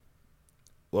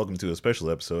Welcome to a special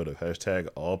episode of hashtag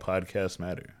All Podcasts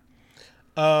Matter.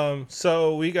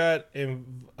 So we got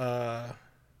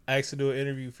asked to do an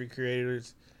interview for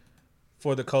creators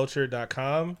for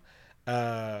theculture.com.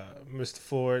 Mr.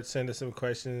 Ford sent us some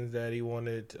questions that he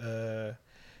wanted to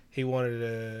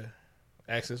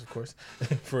ask us, of course,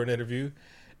 for an interview.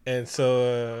 And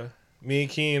so me and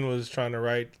Keen was trying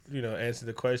to answer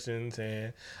the questions,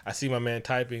 and I see my man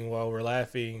typing while we're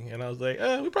laughing, and I was like,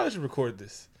 we probably should record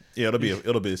this. Yeah,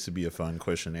 it'll be a fun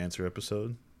question and answer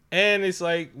episode. And it's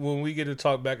like when we get to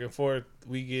talk back and forth,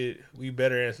 we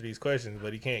better answer these questions,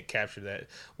 but he can't capture that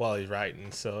while he's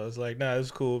writing. So it's like, nah, it's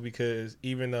cool because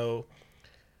even though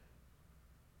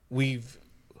we've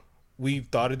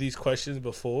thought of these questions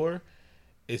before,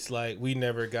 it's like we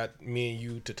never got me and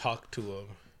you to talk to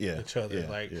each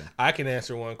other. I can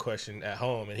answer one question at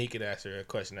home and he can answer a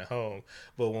question at home,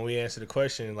 but when we answer the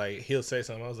question, like he'll say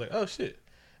something, I was like, oh shit,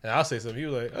 and I'll say something, he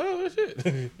was like, oh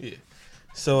shit. Yeah.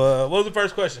 So what was the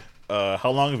first question?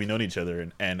 How long have we known each other,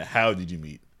 and how did you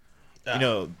meet?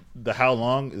 The how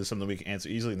long is something we can answer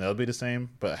easily, and that'll be the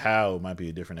same, but how might be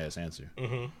a different ass answer.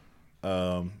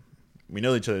 Mm-hmm. We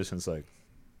know each other since like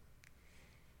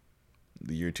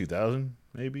the year 2000,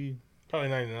 maybe. Probably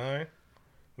 99,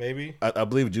 maybe. I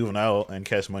believe Juvenile and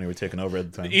Cash Money were taking over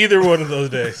at the time. Either one of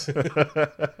those days. There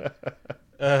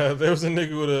was a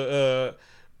nigga with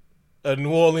a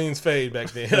New Orleans fade back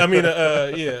then. I mean,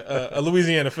 a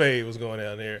Louisiana fade was going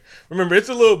down there. Remember, it's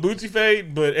a little Bootsy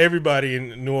fade, but everybody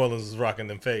in New Orleans was rocking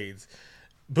them fades.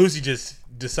 Bootsy just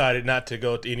decided not to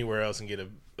go to anywhere else and get a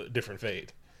different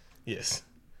fade. Yes.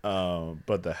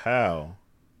 But the how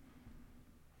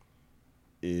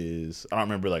is, I don't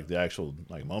remember like the actual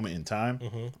like moment in time.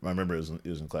 Mm-hmm. I remember it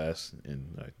was in class in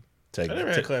like Tech. I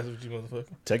never had class with you, motherfucker.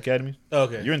 Tech Academy. Oh,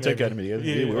 okay. You're in Tech Academy together.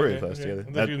 Yeah, we were in class together.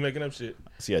 I thought you was making up shit.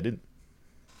 See, I didn't.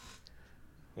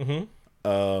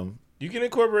 Mm-hmm. You can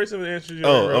incorporate some of the answers.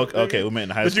 Okay. We met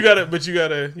in high school. But you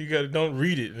gotta don't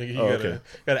read it. You gotta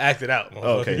act it out.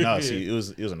 Okay, no, see, it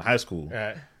was in high school. All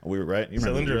right. We were right. You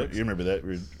remember that?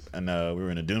 We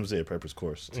were in a Doomsday Preppers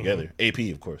course together. Mm-hmm.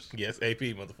 AP, of course. Yes, AP,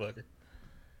 motherfucker.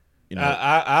 You know,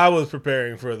 I was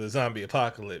preparing for the zombie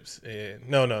apocalypse, and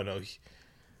no.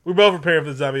 We're both preparing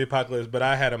for the zombie apocalypse, but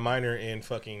I had a minor in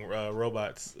fucking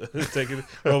robots, taking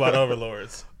robot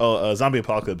overlords. Zombie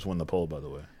Apocalypse won the poll, by the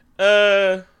way.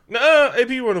 No, AP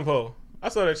won the poll. I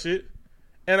saw that shit,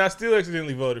 and I still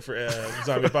accidentally voted for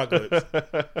zombie apocalypse.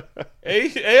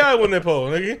 AI won that poll,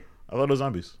 nigga. I thought it was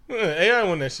zombies. AI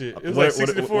won that shit. It was like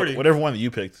 60-40. Whatever one that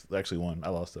you picked actually won. I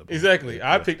lost that poll. Exactly.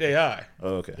 I picked AI.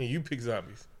 Oh, okay. And you picked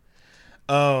zombies.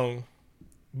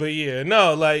 But yeah,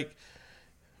 no, like.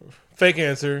 Fake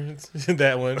answer,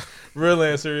 that one. Real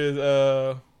answer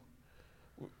is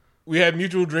we had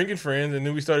mutual drinking friends, and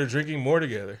then we started drinking more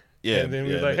together. Yeah, and then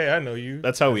we were like, "Hey, I know you."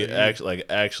 That's how we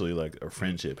actually a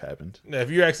friendship happened. Now,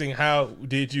 if you're asking how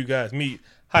did you guys meet,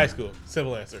 high school,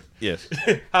 simple answer. Yes.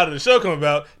 How did the show come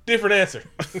about? Different answer.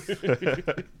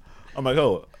 I'm like,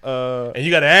 and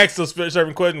you got to ask those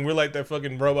certain questions. We're like that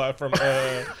fucking robot from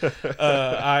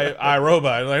I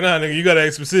Robot. Like, nah, nigga, you got to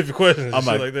ask specific questions. And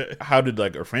shit like that. How did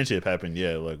like a friendship happen?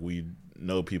 Yeah, like we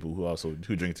know people who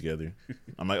drink together.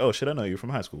 I'm like, oh shit, I know you from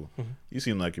high school. You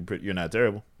seem like you're not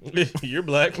terrible. You're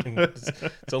black. And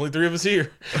it's only 3 of us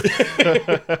here.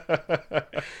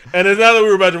 And it's not that we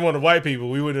were a bunch of white people.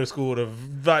 We went to a school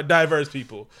of diverse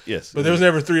people. Yes, but there was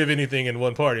never 3 of anything in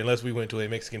one party unless we went to a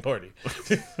Mexican party,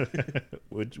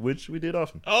 which we did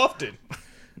often.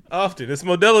 It's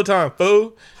Modelo time,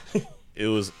 fool. It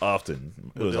was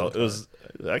often. It was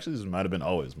actually, this might have been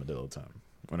always Modelo time.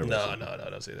 No,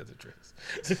 don't say that to tricks.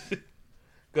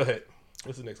 Go ahead.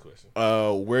 What's the next question?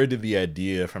 Where did the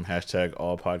idea from hashtag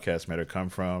All Podcasts Matter come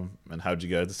from, and how did you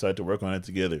guys decide to work on it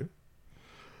together?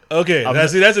 Okay,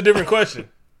 that's a different question.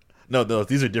 No,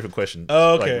 these are different questions.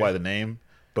 Oh, okay. Like why the name,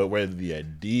 but where did the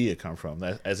idea come from?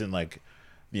 That, as in like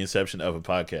the inception of a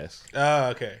podcast.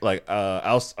 Okay. Like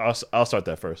I'll start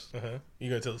that first.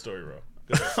 You're gonna tell the story wrong.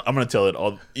 I'm gonna tell it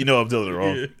all. I'm telling it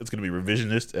wrong. Yeah. It's gonna be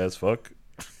revisionist as fuck.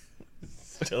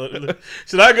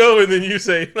 Should I go and then you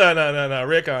say no?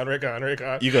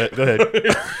 Retcon. You go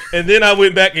ahead. And then I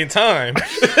went back in time.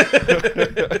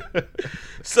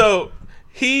 So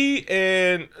he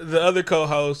and the other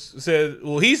co-host said,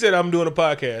 well, he said I'm doing a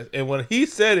podcast, and when he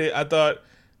said it, I thought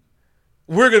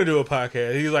we're gonna do a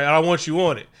podcast. He's like, I want you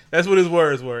on it. That's what his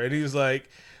words were, and he was like,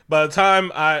 by the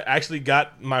time I actually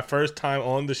got my first time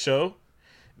on the show,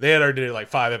 they had already did like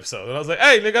 5 episodes, and I was like,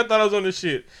 hey, nigga, I thought I was on this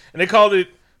shit, and they called it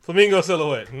Flamingo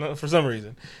Silhouette for some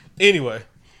reason. Anyway,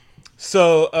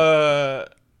 so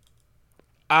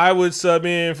I would sub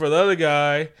in for the other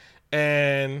guy,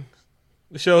 and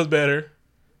the show's better.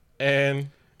 And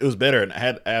it was better, and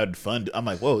I had fun. I'm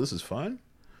like, whoa, this is fun.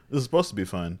 This is supposed to be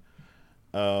fun.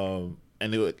 And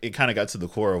it kind of got to the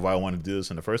core of why I wanted to do this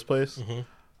in the first place. Mm-hmm.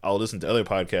 I'll listen to other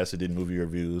podcasts that did movie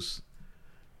reviews,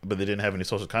 but they didn't have any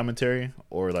social commentary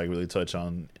or like really touch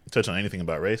on anything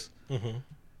about race. Mm-hmm.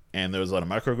 And there was a lot of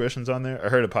microaggressions on there. I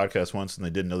heard a podcast once, and they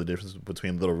didn't know the difference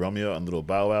between Little Romeo and Little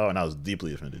Bow Wow, and I was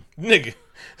deeply offended. Nigga,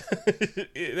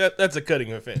 that's a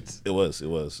cutting offense. It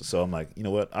was. So I'm like, you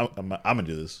know what? I'm gonna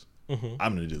do this. Mm-hmm.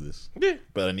 I'm gonna do this. Yeah,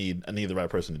 but I need the right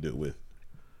person to do it with.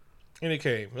 And it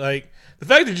came. Like, the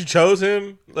fact that you chose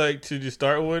him, like, to just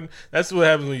start one, that's what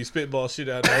happens when you spitball shit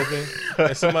out in the open.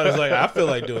 And somebody's like, I feel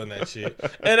like doing that shit.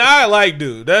 And I like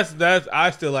dude. I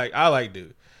like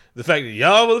dude. The fact that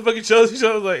y'all motherfucking chose each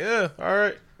other, was like, yeah, all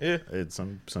right, yeah.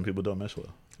 Some people don't mesh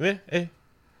well. Yeah, hey.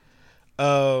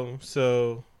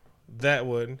 So that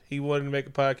one, he wanted to make a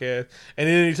podcast, and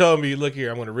then he told me, look here,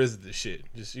 I'm going to visit this shit.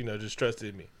 Just trust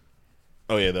in me.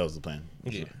 Oh yeah, that was the plan.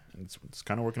 Yeah. So it's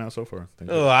kind of working out so far.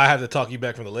 I have to talk you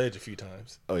back from the ledge a few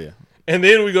times. Oh yeah. And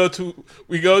then we go to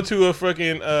a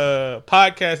freaking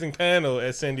podcasting panel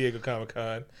at San Diego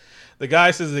Comic-Con. The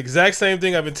guy says the exact same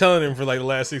thing I've been telling him for like the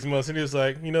last 6 months, and he was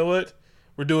like, you know what?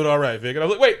 We're doing all right, Vic. And I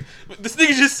was like, wait, this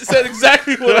nigga just said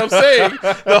exactly what I'm saying.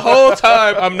 The whole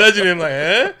time I'm nudging him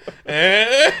like,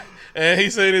 and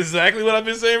he's saying exactly what I've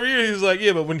been saying for years. He was like,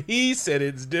 yeah, but when he said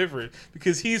it, it's different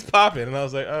because he's popping. And I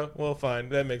was like, oh, well, fine.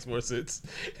 That makes more sense.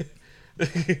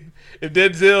 If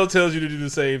Denzel tells you to do the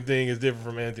same thing, it's different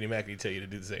from Anthony Mackie tell you to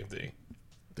do the same thing.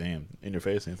 Damn, in your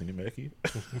face, Anthony Mackie.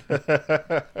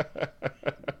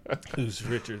 Who's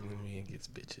richer than me and gets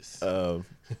bitches?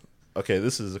 Okay,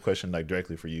 this is a question like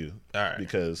directly for you. All right.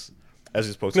 Because as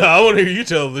you spoke to... No, I want to hear you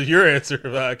tell your answer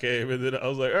if I came. And then I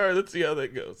was like, all right, let's see how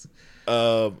that goes.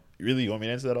 Really, you want me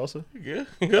to answer that also? Yeah,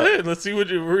 go ahead. Let's see where'd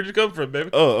you come from,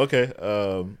 baby. Oh, okay.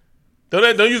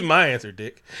 Don't use my answer,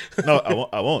 dick. No,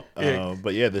 I won't. Yeah.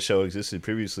 But yeah, the show existed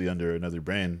previously under another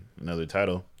brand, another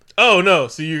title. Oh no!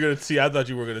 So you're gonna see? I thought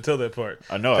you were gonna tell that part.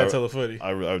 I know. That's hella funny.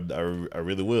 I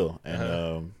really will.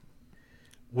 And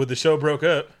when the show broke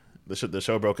up, the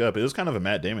show broke up. It was kind of a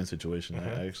Matt Damon situation.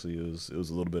 Uh-huh. Actually, it was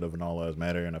a little bit of an All Lives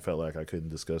Matter, and I felt like I couldn't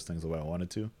discuss things the way I wanted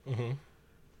to.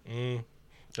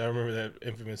 I remember that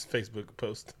infamous Facebook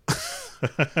post.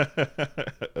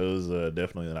 It was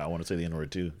definitely, I want to say the N-word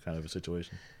too, kind of a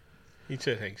situation. He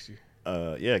Chet Hanks you.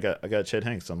 Yeah, I got Chet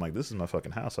Hanks. I'm like, this is my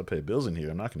fucking house. I pay bills in here.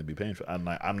 I'm not going to be paying for. I'm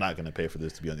not going to pay for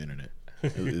this to be on the internet.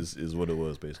 is what it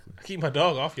was basically. Keep my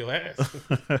dog off your ass.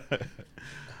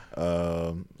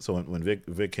 So when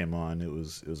Vic came on, it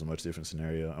was a much different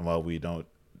scenario. And while we don't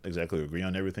exactly agree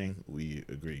on everything, we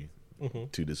agree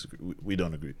to disagree. We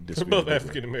don't agree. We're both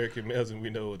African American males, and we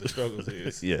know what the struggles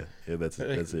is. yeah, that's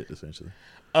it essentially.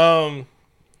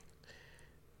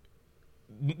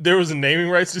 There was a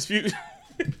naming rights dispute.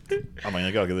 I mean,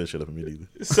 I gotta get that shit up immediately.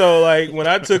 So, like, when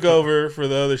I took over for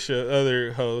the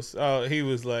other host, he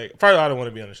was like, "Probably I don't want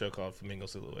to be on a show called Flamingo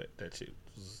Silhouette." That shit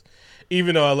was,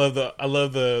 even though I love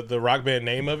the rock band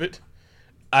name of it,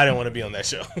 I didn't want to be on that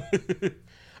show.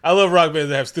 I love rock bands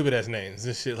that have stupid ass names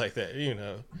and shit like that. You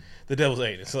know, the Devil's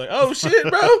Anus. Like, oh shit,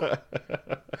 bro.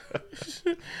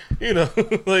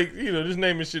 Just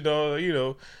naming shit.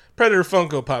 Predator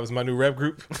Funko Pop is my new rap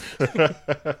group.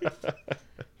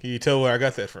 Can you tell where I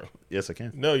got that from? Yes, I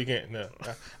can. No, you can't. No,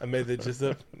 I made that just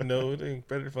up. No, it ain't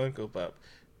Predator Funko Pop.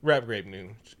 Rap Grape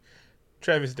Noon.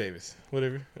 Travis Davis.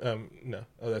 Whatever. No.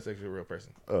 Oh, that's actually a real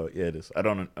person. Oh, yeah, it is. I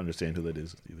don't understand who that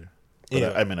is either. But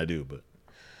Yeah. I mean, I do, but...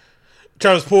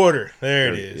 Charles Porter.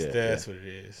 There it is. Yeah, That's what it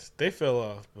is. They fell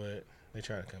off, but they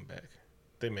trying to come back.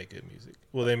 They make good music.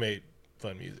 Well, they made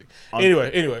fun music.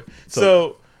 Anyway.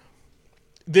 So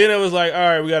then I was like, all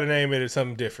right, we got to name it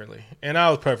something differently. And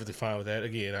I was perfectly fine with that.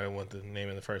 Again, I didn't want the name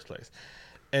in the first place.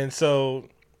 And so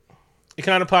it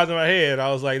kind of popped in my head.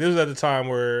 I was like, this was at the time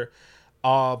where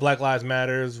Black Lives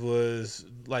Matters was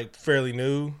like fairly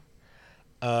new.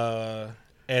 And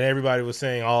everybody was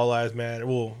saying all lives matter.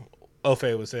 Well,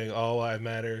 Ofe was saying all lives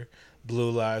matter,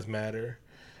 blue lives matter.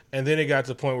 And then it got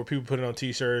to the point where people put it on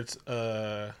t-shirts.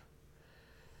 Pitbull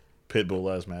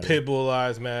Lives Matter. Pitbull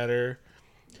Lives Matter.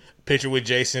 Picture with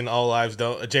Jason, all lives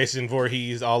don't. Jason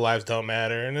Voorhees, all lives don't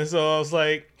matter. And then so I was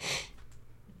like,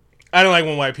 I don't like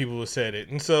when white people said it.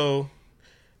 And so,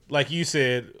 like you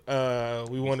said,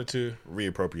 we wanted to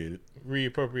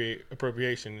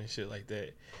appropriation and shit like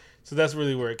that. So that's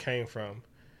really where it came from.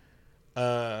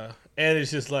 And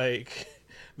it's just like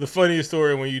the funniest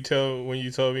story when you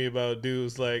told me about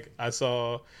dudes, like I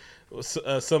saw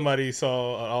somebody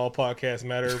saw an all podcast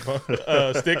matter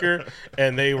sticker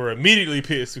and they were immediately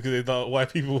pissed because they thought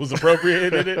white people was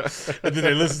appropriating it, and then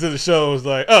they listened to the show and was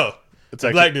like, oh, It's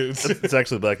actually, black dudes. It's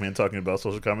actually a black man talking about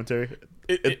social commentary.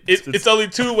 It's only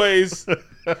two ways.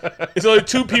 It's only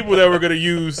two people that were going to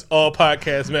use all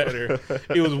podcasts matter.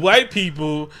 It was white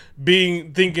people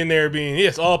thinking they're being,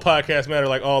 yes, all podcasts matter,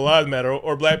 like all lives matter,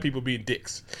 or black people being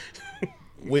dicks.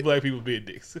 Black people being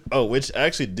dicks. Oh, which I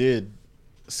actually did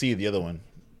see the other one.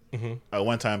 Mm-hmm.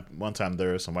 One time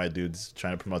there were some white dudes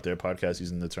trying to promote their podcast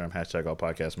using the term hashtag all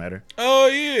podcasts matter. Oh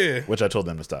yeah. Which I told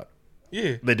them to stop.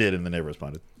 Yeah. They did, and then they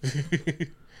responded.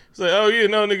 It's like, oh yeah,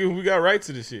 no nigga, we got rights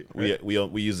to this shit. Right?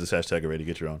 We use this hashtag already.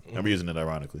 Get your own. And we're using it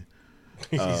ironically.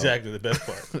 Exactly the best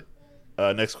part.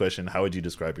 Next question: how would you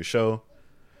describe your show?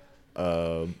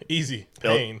 Easy.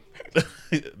 Pain.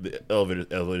 The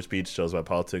elevator speech shows about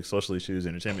politics, social issues,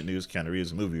 entertainment news, Keanu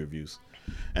Reeves, and movie reviews.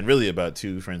 And really about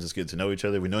two friends just get to know each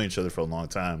other. We know each other for a long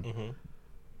time. Mm-hmm.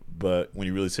 But when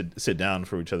you really sit down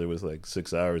for each other with like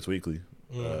 6 hours weekly,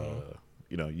 you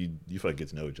fucking get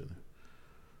to know each other.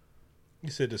 You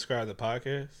said describe the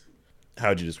podcast?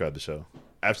 How'd you describe the show?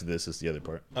 After this is the other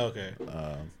part. Okay.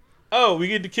 We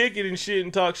get to kick it and shit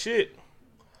and talk shit.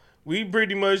 We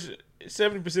pretty much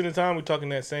 70% of the time we talking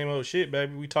that same old shit,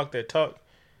 baby. We talk that talk.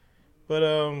 But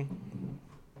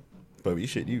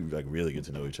you like really get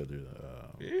to know each other.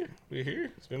 Yeah, we're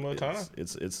here. Spend more time.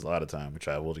 It's a lot of time. We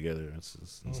travel together.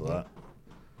 It's a lot.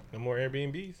 No more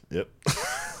Airbnbs. Yep.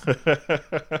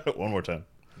 One more time.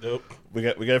 Nope. We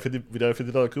got a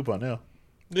 $50 coupon now.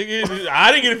 Nigga,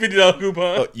 I didn't get a $50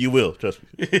 coupon. Oh, you will, trust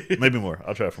me. Maybe more.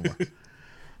 I'll try for more.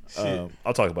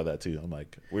 I'll talk about that too. I'm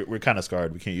like, we're kind of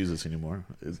scarred. We can't use this anymore.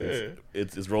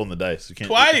 It's rolling the dice. You can't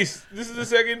twice. This is the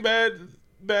second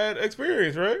bad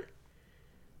experience, right?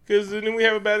 Because then we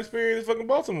have a bad experience in fucking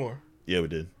Baltimore. Yeah, we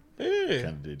did. Yeah,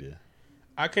 kind of did. Yeah.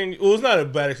 Well, it's not a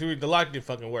bad experience. The lock didn't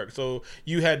fucking work, so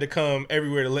you had to come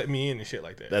everywhere to let me in and shit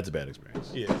like that. That's a bad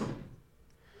experience. Yeah.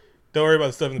 Don't worry about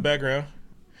the stuff in the background.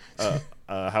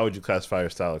 How would you classify your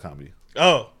style of comedy?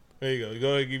 Oh, there you go. Go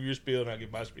ahead and give your spiel, and I'll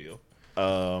give my spiel.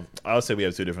 I would say we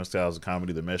have two different styles of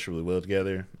comedy that mesh really well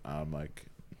together. Like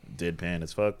deadpan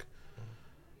as fuck.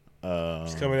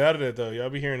 Just coming out of that though, y'all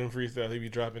be hearing him freestyle. He be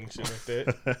dropping shit like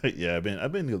that. Yeah,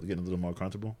 I've been getting a little more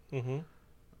comfortable. Mm-hmm.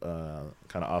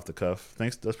 Kind of off the cuff.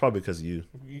 Thanks. That's probably because of you.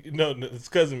 No, it's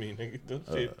because of me.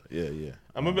 Nigga. Shit. Yeah.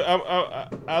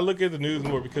 I look at the news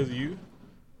more because of you.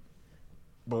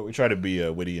 But we try to be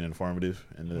witty and informative,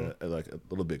 and like a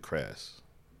little bit crass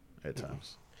at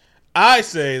times. I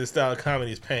say the style of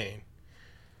comedy is pain.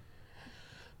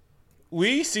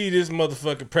 We see this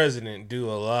motherfucking president do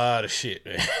a lot of shit,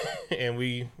 man. And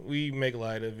we make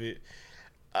light of it.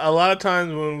 A lot of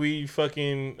times when we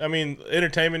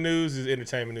entertainment news is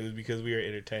entertainment news because we are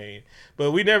entertained.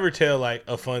 But we never tell, like,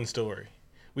 a fun story.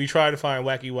 We try to find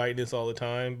wacky whiteness all the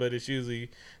time, but it's usually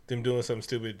them doing something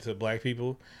stupid to black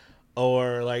people.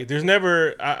 Or, like, we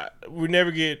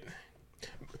never get...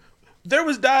 We're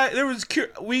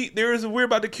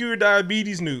about to cure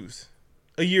diabetes news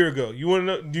a year ago. You want to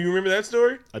know? Do you remember that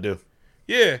story? I do.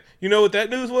 Yeah. You know what that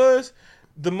news was?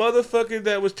 The motherfucker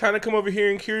that was trying to come over here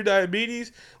and cure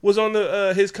diabetes was on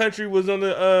his country was on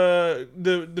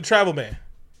the travel ban.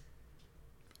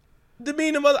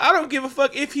 I don't give a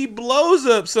fuck if he blows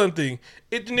up something.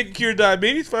 If the nigga cure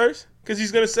diabetes first, because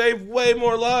he's gonna save way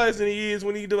more lives than he is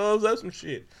when he blows up some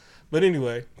shit. But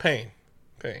anyway, pain.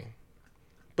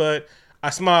 But I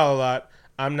smile a lot.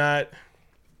 I'm not.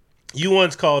 You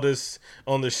once called us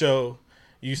on the show.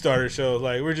 You started a show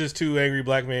like we're just two angry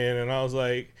black men, and I was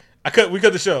like, we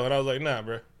cut the show, and I was like, nah,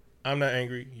 bro, I'm not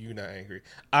angry. You not angry.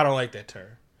 I don't like that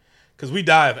term because we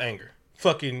die of anger.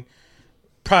 Fucking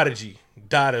Prodigy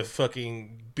died of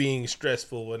fucking being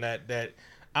stressful, and that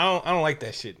I don't like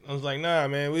that shit. I was like, nah,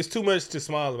 man, it's too much to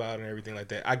smile about and everything like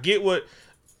that. I get what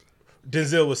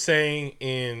Denzel was saying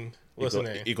in what's the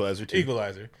name? Equalizer 2.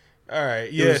 Equalizer. All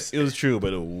right. Yes, it was true,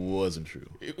 but it wasn't true.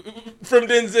 From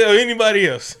Denzel, anybody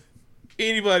else?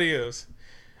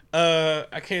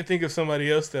 I can't think of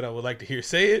somebody else that I would like to hear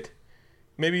say it.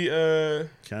 Maybe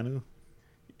Keanu.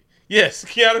 Yes,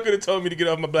 Keanu could have told me to get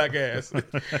off my black ass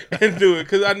and do it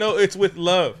because I know it's with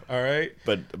love. All right.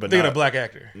 But thinking a black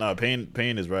actor. No, Payne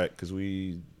is right because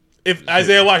if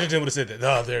Isaiah Washington would have said that,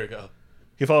 oh, there we go.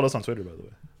 He followed us on Twitter, by the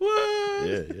way. What?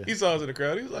 Yeah. He saw us in the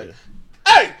crowd. He was like,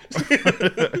 "Hey!"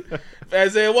 If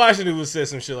Isaiah Washington would have said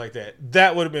some shit like that,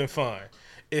 that would have been fine.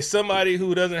 It's somebody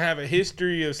who doesn't have a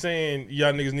history of saying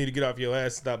y'all niggas need to get off your ass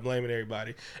and stop blaming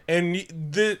everybody. And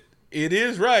it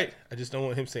is right. I just don't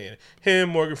want him saying it. Him,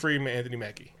 Morgan Freeman, Anthony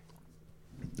Mackie.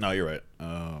 No, you're right.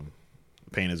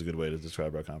 Pain is a good way to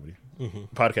describe our comedy.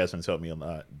 Mm-hmm. Podcasting has helped me a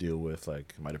lot deal with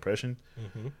like my depression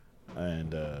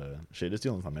and shit. Just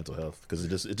dealing with my mental health because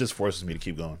it just forces me to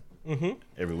keep going.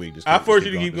 every week. I force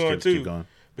you to keep just going keep too. going.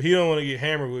 But he don't want to get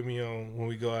hammered with me on when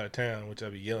we go out of town, which I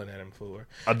be yelling at him for.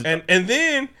 I- And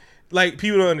then like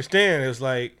people don't understand. It's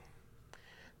like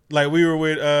we were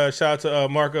with shout out to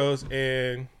Marcos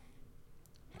and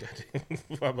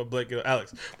I'm blanking on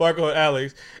Alex. Marco and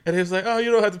Alex, and he was like, "Oh, you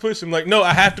don't have to push him." Like, no,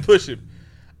 I have to push him.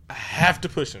 I have to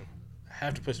push him. I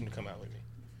have to push him to come out with me.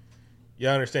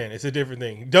 Y'all understand? It's a different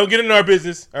thing. Don't get in our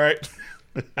business. All right.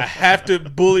 I have to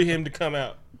bully him to come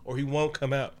out, or he won't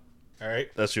come out. All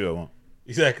right. That's true. I won't.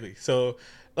 Exactly. So,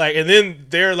 like, and then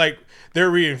they're like, they're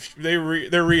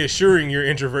reassuring your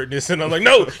introvertness, and I'm like,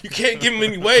 no, you can't give him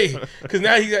any way, because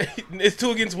now it's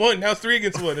 2 against 1, now it's 3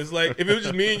 against 1. It's like if it was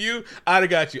just me and you, I'd have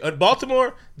got you.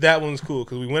 Baltimore, that one's cool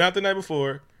because we went out the night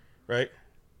before, right?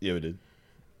 Yeah, we did.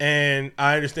 And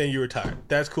I understand you were tired.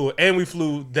 That's cool, and we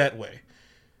flew that way.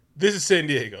 This is San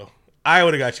Diego. I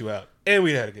would have got you out, and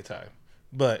we had a good time,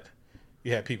 but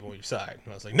you had people on your side,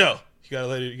 and I was like, no,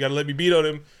 you gotta let me beat on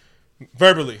him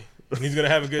verbally. And he's gonna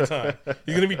have a good time.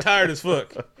 He's gonna be tired as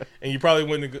fuck, and you probably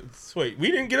wouldn't. Wait,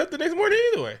 we didn't get up the next morning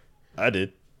either way. I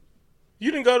did. You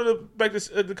didn't go to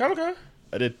the Comic Con?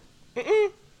 I did.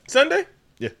 Sunday?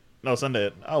 Yeah. No,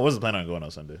 Sunday. I wasn't planning on going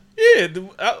on Sunday. Yeah,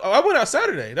 I went out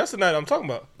Saturday. That's the night I'm talking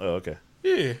about. Oh, okay.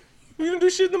 Yeah, we didn't do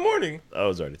shit in the morning. I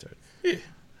was already tired.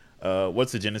 Yeah.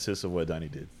 What's the genesis of what Donnie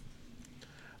did?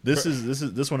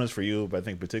 This one is for you, but I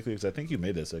think particularly because I think you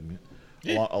made that segment.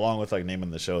 Yeah. Along with like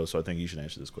naming the show, so I think you should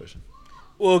answer this question.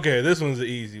 Well, okay, this one's the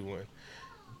easy one.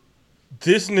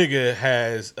 This nigga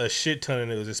has a shit ton of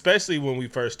news, especially when we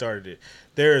first started it.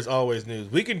 There is always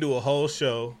news. We can do a whole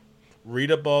show,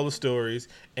 read up all the stories,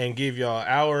 and give y'all an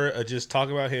hour of just talk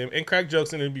about him and crack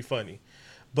jokes, and it'd be funny.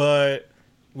 But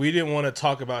we didn't want to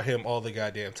talk about him all the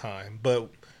goddamn time. But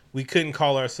we couldn't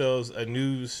call ourselves a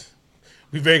news.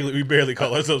 We barely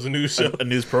call ourselves a news show. A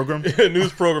news program? A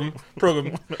news program.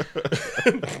 Program.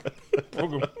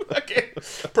 I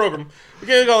can't. Program. We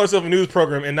can't call ourselves a news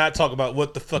program and not talk about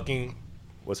what the fucking...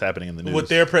 What's happening in the news. What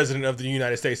their president of the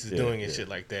United States is doing and shit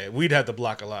like that. We'd have to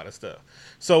block a lot of stuff.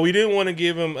 So we didn't want to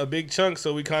give him a big chunk,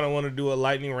 so we kind of want to do a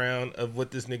lightning round of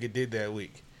what this nigga did that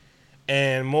week.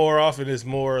 And more often it's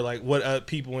more like what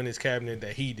people in his cabinet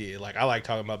that he did. Like, I like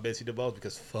talking about Betsy DeVos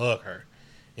because fuck her.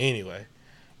 Anyway.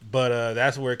 But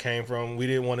that's where it came from. We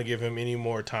didn't want to give him any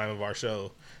more time of our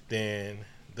show than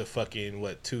the fucking,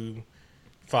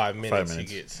 5 minutes he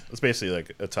gets. It's basically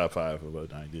like a top 5 of what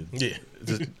Donnie did. Yeah.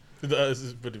 This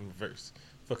is put in reverse.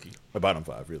 Fuck you. A bottom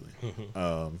 5, really.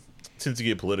 Since you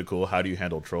get political, how do you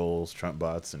handle trolls, Trump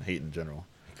bots, and hate in general?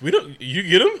 We don't. You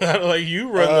get them? Like,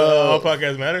 you run the All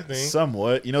Podcast Matter thing.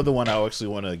 Somewhat. You know, the one I actually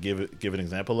want to give an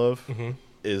example of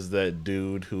is that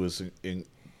dude who was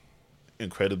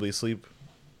incredibly asleep.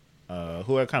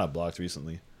 Who I kind of blocked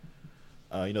recently.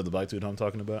 You know the black dude I'm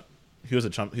talking about? He's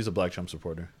a black Trump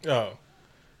supporter. Oh.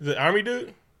 The army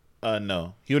dude?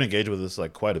 No. He would engage with us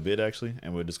like quite a bit actually,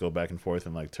 and we'd just go back and forth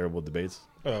in like terrible debates.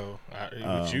 Oh,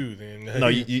 with you then. No,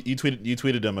 you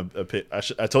tweeted him a pic.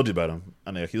 I told you about him.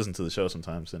 I know he listens to the show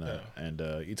sometimes, and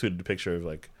you tweeted a picture of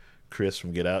like Chris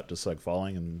from Get Out just like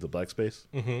falling in the black space.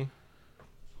 Yeah.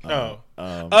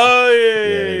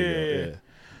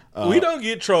 We don't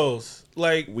get trolls.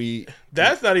 Like,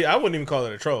 that's not. I wouldn't even call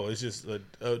it a troll. It's just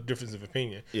a difference of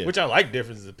opinion. Yeah. Which I like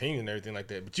differences of opinion and everything like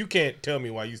that. But you can't tell me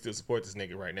why you still support this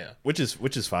nigga right now. Which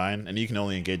is fine, and you can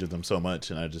only engage with them so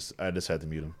much. And I just had to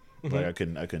mute him. Like I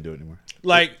couldn't do it anymore.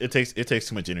 Like it takes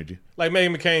too much energy. Like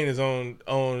Meghan McCain is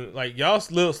on like y'all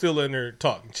still letting her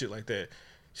talk and shit like that.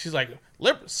 She's like,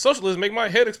 socialism make my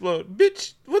head explode,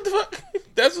 bitch. What the fuck?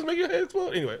 That's what make your head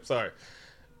explode. Anyway, sorry.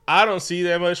 I don't see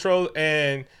that much troll,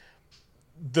 and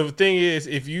the thing is,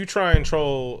 if you try and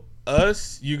troll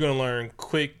us, you're gonna learn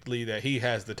quickly that he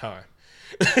has the time.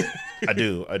 I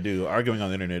do. Arguing on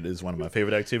the internet is one of my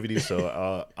favorite activities.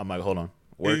 So I'm like, hold on,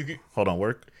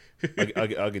 work.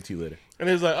 I'll get to you later. And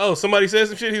it's like, oh, somebody said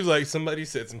some shit. He was like, somebody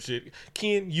said some shit.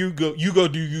 Ken, you go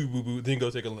do you, boo boo. Then go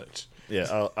take a lunch.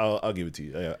 Yeah, I'll give it to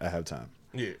you. I have time.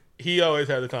 Yeah, he always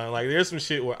had the time. Like, there's some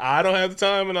shit where I don't have the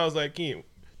time, and I was like, Ken,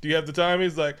 do you have the time?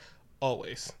 He's like,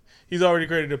 always. He's already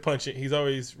ready to punch it. He's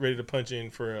always ready to punch in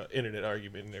for an internet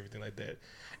argument and everything like that.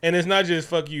 And it's not just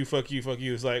fuck you.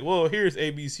 It's like, well, here's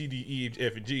A, B, C, D, E,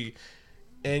 F, and G,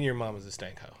 and your mama's a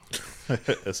stank hoe.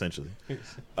 Essentially.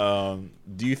 Do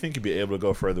you think you'd be able to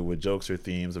go further with jokes or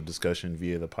themes of discussion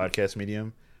via the podcast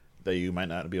medium that you might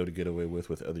not be able to get away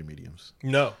with other mediums?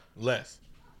 No, less.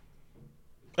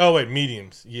 Oh wait,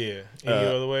 mediums. Yeah. Any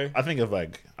other way? I think of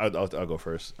like I'll go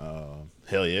first.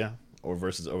 Hell yeah, or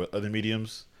versus other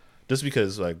mediums, just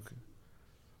because like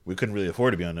we couldn't really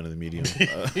afford to be on another medium.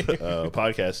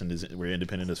 Podcasting we're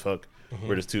independent as fuck. Mm-hmm.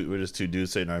 We're just two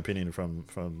dudes saying our opinion from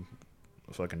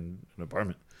fucking an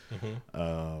apartment.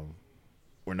 Mm-hmm.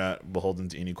 We're not beholden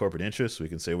to any corporate interests. We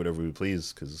can say whatever we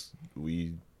please because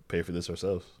we pay for this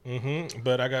ourselves. Mm-hmm.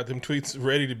 But I got them tweets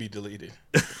ready to be deleted.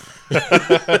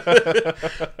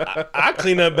 I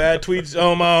clean up bad tweets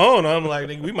on my own. I'm like,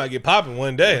 we might get popping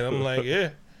one day. And I'm like, yeah.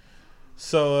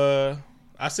 So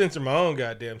I censor my own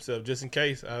goddamn self just in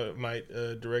case I might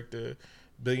direct a $1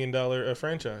 billion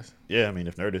franchise. Yeah, I mean,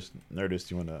 if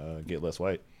Nerdist, you want to get less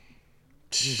white.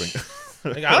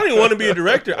 Like, I don't even want to be a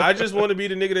director. I just want to be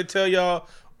the nigga that tell y'all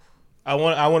I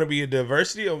want to be a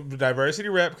diversity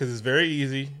rep because it's very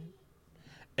easy,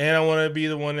 and I want to be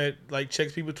the one that like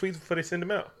checks people's tweets before they send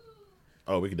them out.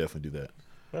 Oh, we could definitely do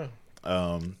that.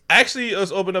 Oh. Actually,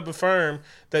 let's open up a firm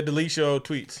that deletes your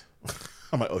tweets.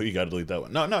 I'm like, oh, you got to delete that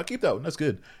one. No, keep that one. That's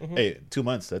good. Mm-hmm. Hey, 2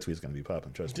 months, that tweet's gonna be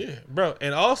popping. Trust me. Yeah, bro.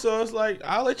 And also, it's like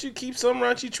I'll let you keep some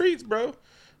raunchy treats, bro.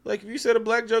 Like if you said a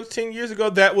black joke 10 years ago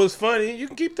that was funny, you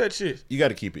can keep that shit. You got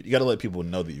to keep it. You got to let people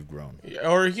know that you've grown. Yeah,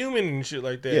 or a human and shit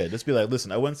like that. Yeah, just be like,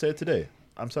 listen, I wouldn't say it today.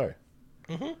 I'm sorry.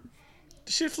 Mm-hmm.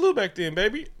 The shit flew back then,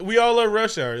 baby. We all love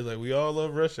Rush Hour. It's like we all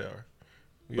love Rush Hour.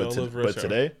 But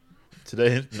today,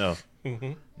 no,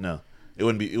 mm-hmm. No, it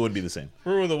wouldn't be the same.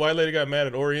 Remember when the white lady got mad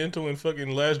at Oriental in fucking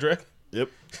Last Dragon? Yep,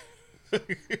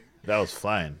 that was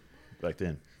flying back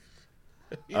then.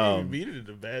 You didn't even beat it in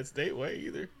a bad state way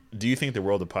either. Do you think the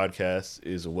world of podcasts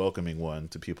is a welcoming one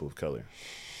to people of color?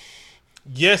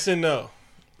 Yes and no.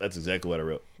 That's exactly what I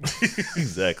wrote.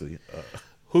 Exactly.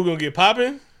 Who gonna get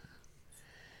popping?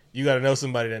 You got to know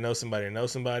somebody that knows somebody that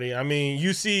knows somebody. I mean,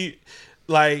 you see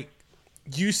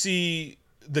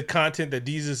the content that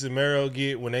Jesus and Mero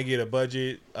get when they get a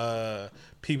budget,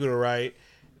 people to write.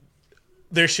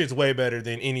 Their shit's way better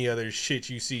than any other shit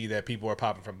you see that people are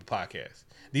popping from the podcast.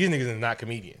 These niggas are not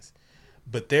comedians,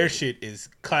 but their shit is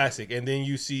classic. And then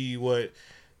you see what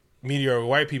mediocre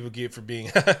white people get for being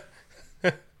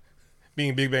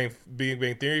Big Bang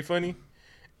Theory funny.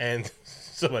 And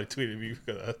somebody tweeted me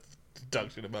because I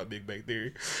talk shit about Big Bang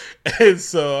Theory. And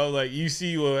so I'm like, you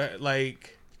see what white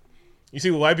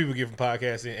people get from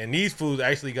podcasting, and these fools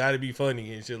actually got to be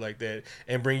funny and shit like that,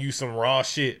 and bring you some raw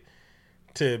shit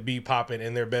to be popping,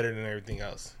 and they're better than everything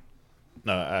else.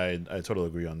 No, I totally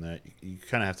agree on that. You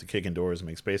kind of have to kick indoors and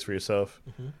make space for yourself,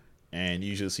 mm-hmm. and you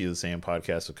usually see the same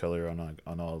podcasts of color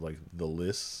on all like the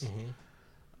lists, mm-hmm.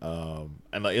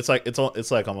 And like it's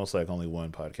like almost like only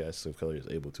one podcast of color is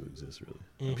able to exist really.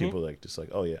 Mm-hmm. People are like just like,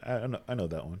 oh yeah, I know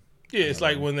that one. Yeah, it's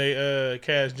like when they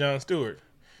cast Jon Stewart.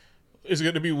 It's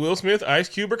going to be Will Smith, Ice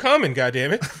Cube, or Common.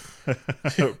 Goddammit.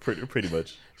 pretty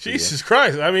much. Jesus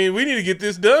Christ! I mean, we need to get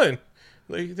this done.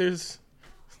 Like, there's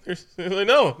like,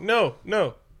 no,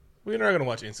 we're not gonna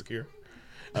watch Insecure.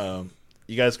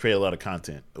 You guys create a lot of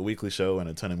content, a weekly show, and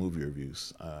a ton of movie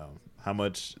reviews. How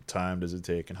much time does it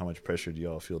take, and how much pressure do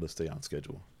y'all feel to stay on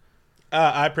schedule?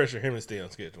 I pressure him to stay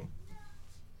on schedule.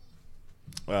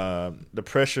 The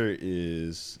pressure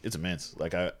it's immense.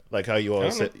 Like how you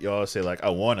all say like I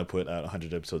want to put out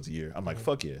 100 episodes a year. I'm like,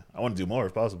 fuck yeah, I want to do more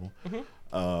if possible.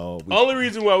 Mm-hmm. Only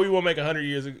reason why we won't make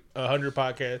 100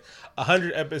 podcasts,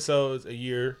 100 episodes a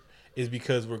year is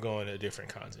because we're going to different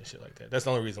cons and shit like that. That's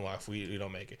the only reason why we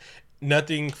don't make it.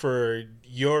 Nothing for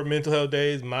your mental health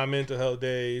days, my mental health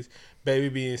days, baby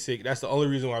being sick. That's the only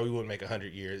reason why we wouldn't make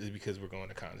 100 years is because we're going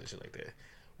to cons and shit like that.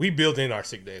 We built in our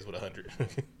sick days with 100.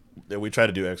 Yeah, we try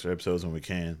to do extra episodes when we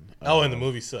can. And the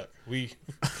movies suck. If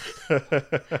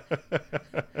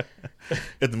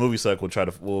the movies suck,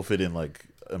 we'll fit in like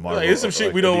a Marvel. Like, it's some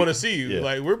shit we don't want to see. Yeah.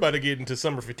 Like we're about to get into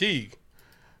summer fatigue.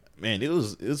 Man,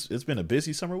 it's been a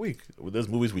busy summer week. There's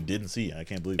movies we didn't see. I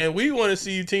can't believe it. And we want to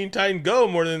see Teen Titan Go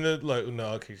more than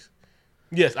okay.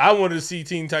 Yes, I wanted to see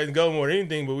Teen Titans Go more than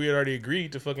anything, but we had already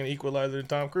agreed to fucking Equalizer and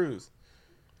Tom Cruise.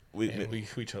 We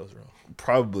chose wrong.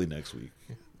 Probably next week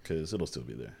because it'll still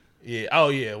be there. Yeah. Oh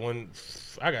yeah. When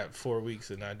I got 4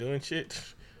 weeks of not doing shit,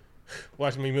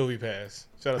 watch me Movie Pass.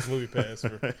 Shout out to Movie Pass.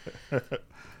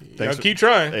 Keep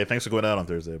trying. Hey, thanks for going out on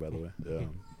Thursday, by the way.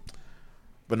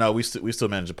 But no, we still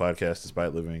manage a podcast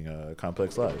despite living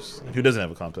complex lives. Who doesn't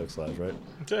have a complex life, right?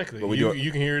 Exactly. But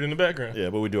you can hear it in the background. Yeah,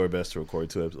 but we do our best to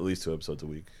record at least 2 episodes a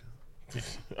week.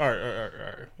 All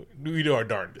right. We do our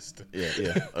darndest. Yeah.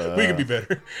 We can be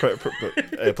better.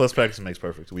 Plus practice makes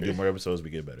perfect. We do more episodes, we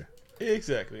get better.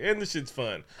 Exactly, and the shit's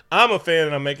fun. I'm a fan,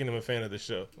 and I'm making him a fan of the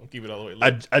show. I'll keep it all the way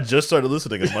low. I just started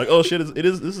listening. I'm like, oh shit,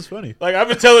 this is funny. Like I've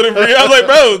been telling him, I'm like,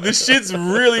 bro, this shit's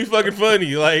really fucking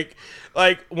funny. Like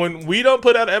when we don't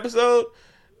put out an episode,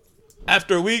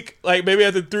 after a week, like maybe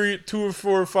after 2 or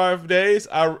 4 or 5 days,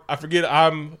 I forget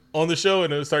I'm on the show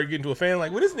and it'll start getting to a fan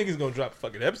like, well, this nigga's gonna drop a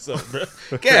fucking episode, bro.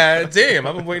 God damn,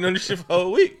 I've been waiting on this shit for a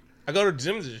whole week. I go to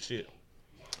gyms and shit.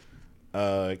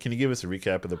 Can you give us a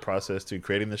recap of the process to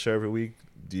creating the show every week?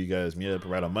 Do you guys meet up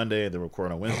right on Monday and then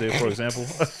record on Wednesday, for example?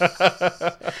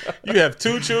 You have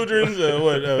 2 children.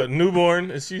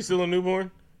 Newborn? Is she still a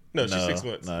newborn? No, she's 6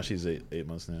 months. No, she's 8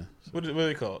 months now. What are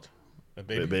they called? A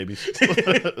baby? Babies.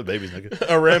 Babies, nigga.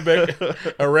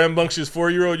 A rambunctious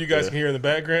 4-year-old you guys can hear in the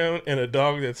background, and a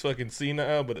dog that's fucking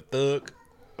senile but a thug.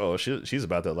 Oh, she's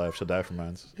about that life. She'll die for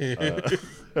mine.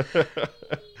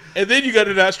 And then you got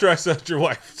to not stress out your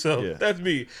wife. So Yeah. that's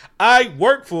me. I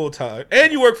work full time,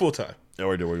 and you work full time. Yeah,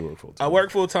 where do you work full time? I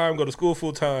work full time, go to school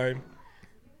full time.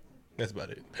 That's about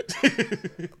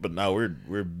it. But no,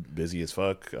 we're busy as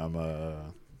fuck.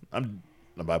 I'm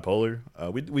bipolar.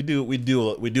 We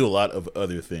do a lot of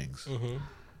other things.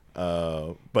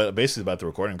 But basically about the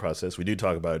recording process, we do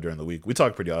talk about it during the week. We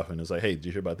talk pretty often. It's like, hey, did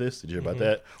you hear about this? Did you hear about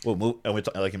that? And we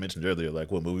like you mentioned earlier, like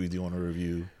what movies do you want to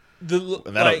review?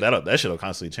 And that shit'll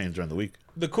constantly change during the week.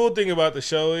 The cool thing about the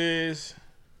show is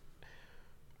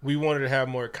we wanted to have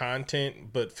more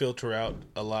content, but filter out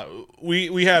a lot.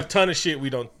 We have a ton of shit we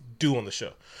don't do on the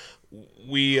show.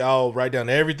 I'll write down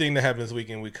everything that happened this week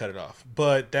and we cut it off.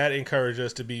 But that encouraged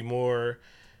us to be more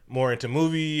into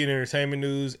movie and entertainment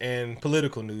news and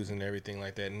political news and everything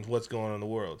like that and what's going on in the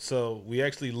world. So we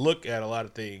actually look at a lot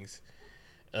of things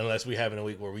unless we have in a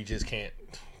week where we just can't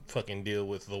fucking deal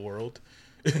with the world.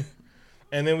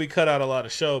 And then we cut out a lot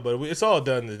of show, but it's all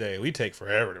done today. We take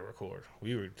forever to record.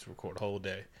 We record a whole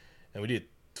day. And we did,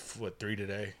 3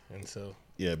 today? And so...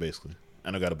 Yeah, basically.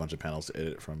 And I got a bunch of panels to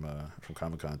edit from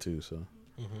Comic-Con too, so...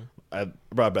 I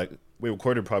brought back... We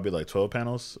recorded probably like 12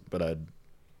 panels, but I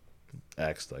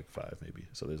axed like 5 maybe.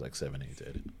 So there's like 7, 8 to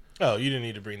edit. Oh, you didn't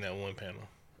need to bring that one panel.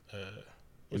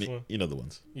 Which one? You know the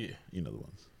ones. Yeah. You know the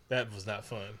ones. That was not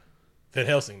fun. Van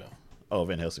Helsing, though. Oh,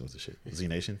 Van Helsing was the shit. Z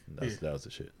Nation? That was the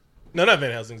shit. No, not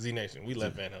Van Helsing. Z Nation. We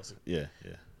left Van Helsing. Yeah.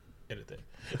 Edit that.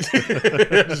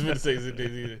 I just meant to say Z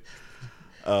Nation.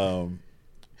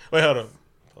 Wait, hold on.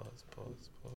 Pause.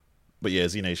 But yeah,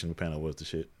 Z Nation panel was the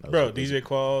shit. Bro, DJ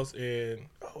Qualls and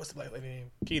what's the black lady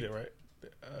name? Keita, right?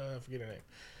 I forget her name.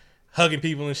 Hugging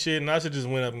people and shit, and I should just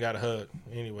went up and got a hug.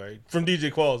 Anyway, from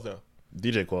DJ Qualls though.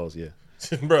 DJ Qualls, yeah.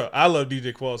 Bro, I love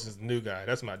DJ Qualls since the new guy.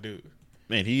 That's my dude.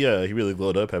 Man, he really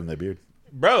glowed up having that beard.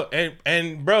 Bro,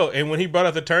 and when he brought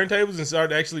out the turntables and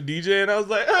started actually DJing, I was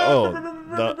like,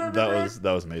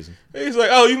 that was amazing. He's like,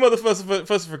 oh, you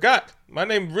motherfucker forgot. My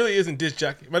name really isn't Disc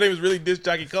Jockey. My name is really Disc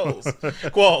Jockey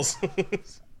Qualls.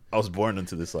 I was born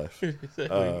into this life.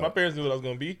 My parents knew what I was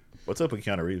gonna be. What's up with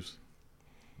Keanu Reeves?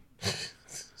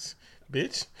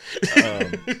 Bitch.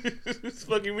 It's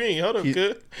fucking me. Hold up,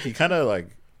 good. He kind of like,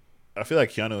 I feel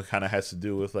like Keanu kind of has to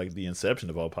do with like the inception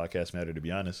of All Podcasts Matter, to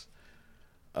be honest.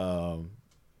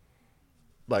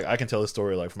 Like I can tell a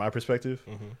story like from my perspective.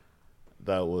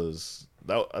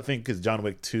 That I think because John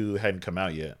Wick 2 hadn't come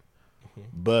out yet,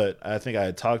 but I think I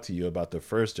had talked to you about the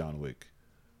first John Wick,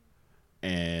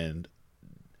 and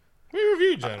we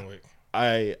reviewed John Wick.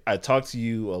 I talked to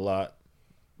you a lot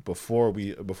before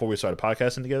we started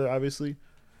podcasting together, obviously,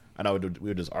 and we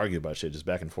would just argue about shit, just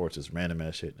back and forth, just random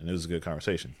ass shit, and it was a good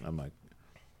conversation. I'm like,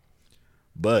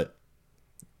 but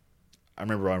I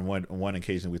remember on one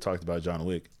occasion we talked about John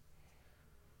Wick.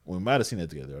 We might have seen it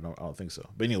together. I don't think so.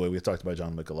 But anyway, we talked about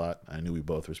John Wick a lot. I knew we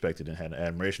both respected and had an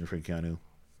admiration for Keanu,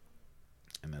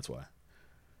 and that's why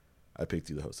I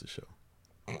picked you to host the show.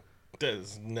 That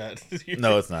is not.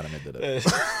 No, it's not. I made that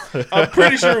up. I'm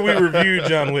pretty sure we reviewed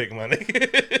John Wick, my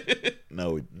nigga.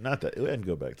 No, not that. We hadn't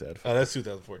go back to that. Oh, that's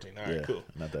 2014. All right, yeah, cool.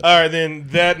 Not that. All right, then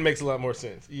that makes a lot more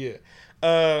sense. Yeah.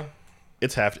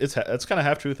 It's kind of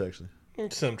half truth actually.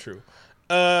 Some true.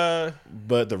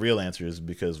 But the real answer is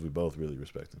because we both really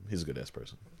respect him. He's a good ass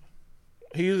person.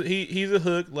 He's a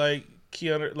hook like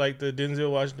Keanu, like the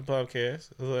Denzel Washington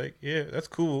podcast. I was like, yeah, that's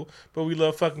cool. But we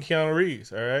love fucking Keanu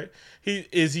Reeves. All right.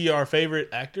 Is he our favorite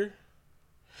actor?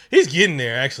 He's getting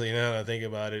there actually. Now that I think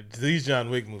about it, these John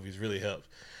Wick movies really helped.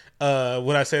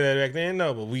 Would I say that back then?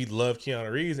 No, but we love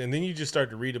Keanu Reeves, and then you just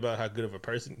start to read about how good of a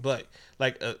person, like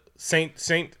Saint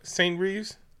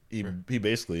Reeves. He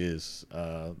basically is.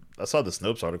 I saw the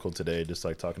Snopes article today, just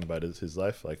like talking about his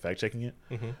life, like fact checking it.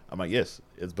 I'm like, yes,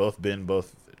 it's been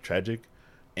both tragic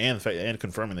and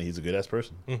confirming that he's a good ass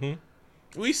person.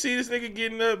 We see this nigga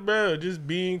getting up, bro, just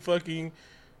being fucking.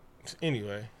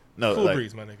 Anyway, no, cool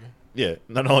breeze, my nigga. Yeah,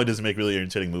 not only does he make really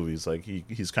entertaining movies, like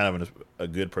he's kind of a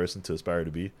good person to aspire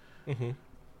to be.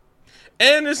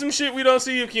 And there's some shit we don't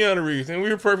see of Keanu Reeves, and we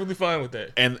were perfectly fine with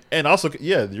that. And also,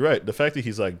 yeah, you're right. The fact that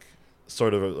he's like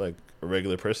sort of like a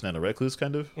regular person and a recluse,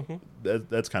 kind of,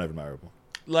 that's kind of admirable.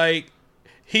 Like,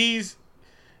 you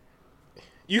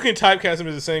can typecast him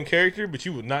as the same character, but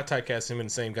you would not typecast him in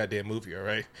the same goddamn movie, all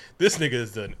right? This nigga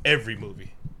has done every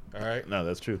movie, all right? No,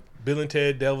 that's true. Bill and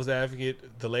Ted, Devil's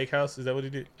Advocate, The Lake House, is that what he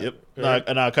did? Yep. Right.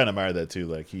 And I kind of admire that too.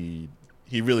 Like he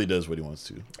really does what he wants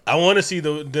to. I want to see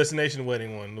the Destination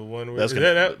Wedding one, the one where that's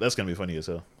gonna be funny as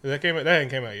hell. That hadn't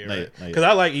came out yet, Not right? yet, not yet. Because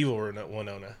I like Evil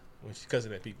Winona when she's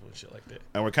cussing at people and shit like that.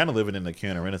 And we're kind of living in the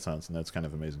Keanu Renaissance, and that's kind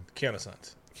of amazing. Keanu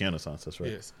Sons. Keanu Renaissance, that's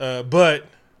right. Yes. But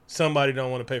somebody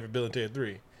don't want to pay for Bill and Ted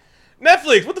 3.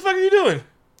 Netflix, what the fuck are you doing?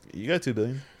 You got $2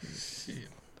 billion. Shit.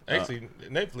 Actually,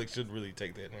 Netflix should really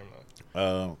take that. Never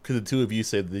mind. Could the two of you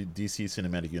save the DC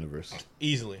cinematic universe?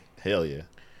 Easily. Hell yeah.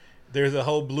 There's a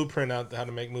whole blueprint out there how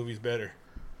to make movies better.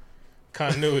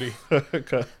 Continuity.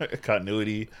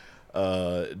 Continuity.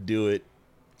 Do it.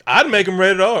 I'd make them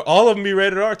rated R. All of them be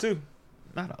rated R too.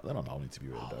 They don't all need to be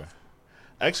rated R.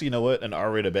 Actually, you know what? An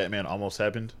R-rated Batman almost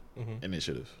happened, and it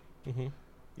should have.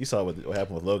 You saw what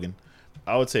happened with Logan.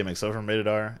 I would say make some of them rated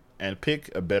R and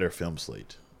pick a better film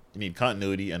slate. You need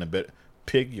continuity and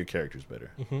pick your characters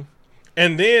better.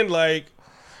 And then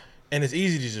and it's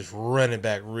easy to just run it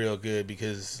back real good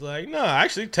because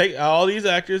actually take all these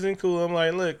actors and cool. I'm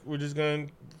like, look, we're just gonna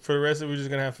for the rest of it, we're just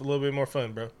gonna have a little bit more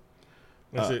fun, bro.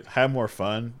 That's it. Have more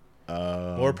fun.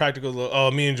 More practical.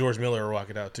 Oh, me and George Miller are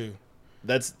rocking out too.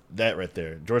 That's that right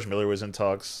there. George Miller was in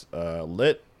talks.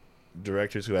 Let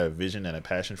directors who have vision and a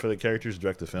passion for the characters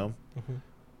direct the film.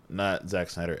 Not Zack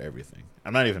Snyder everything.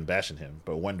 I'm not even bashing him,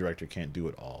 but one director can't do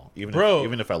it all.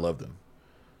 Even if I love them.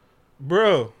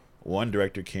 Bro. One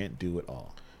director can't do it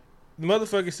all. The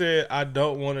motherfucker said, I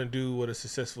don't want to do what a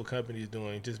successful company is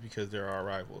doing just because they're our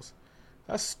rivals.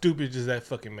 How stupid does that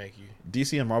fucking make you?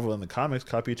 DC and Marvel in the comics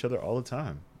copy each other all the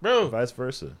time. Bro. Vice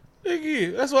versa.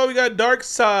 Nigga, that's why we got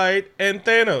Darkseid and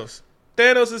Thanos.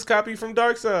 Thanos is copied from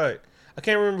Darkseid. I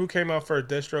can't remember who came out first,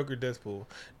 Deathstroke or Deathpool.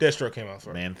 Deathstroke came out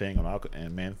first.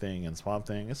 Man-Thing and Swamp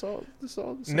Thing. It's all the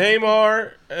same.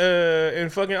 Neymar and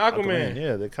fucking Aquaman.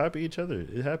 Yeah, they copy each other.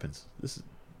 It happens.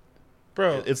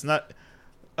 Bro. It's not...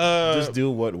 just do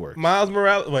what works. Miles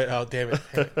Morales... Wait, oh, damn it.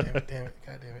 Damn it.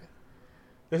 God damn it.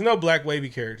 There's no black wavy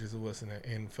characters who was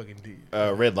in fucking D.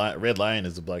 Red Lion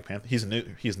is the Black Panther. He's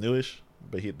newish,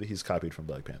 but he's copied from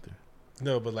Black Panther.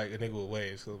 No, but like a nigga with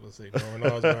waves. So let's say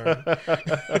Norman Osborn.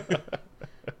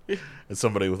 And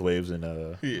somebody with waves in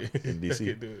DC. I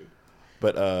can do it.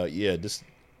 But yeah, just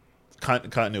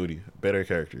continuity, better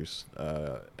characters,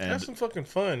 and have some fucking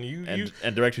fun.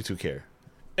 And directors who care.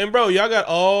 And bro, y'all got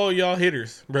all y'all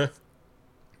hitters, bro.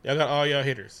 Y'all got all y'all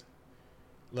hitters.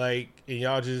 And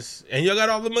y'all got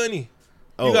all the money.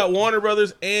 You got Warner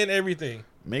Brothers and everything.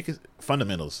 Make it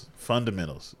fundamentals.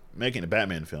 Making a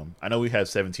Batman film. I know we have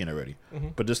 17 already,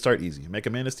 but just start easy. Make a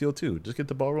Man of Steel 2. Just get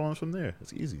the ball rolling from there.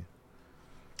 It's easy.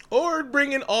 Or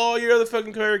bring in all your other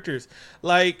fucking characters.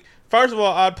 First of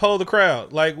all, I'd poll the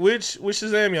crowd. Which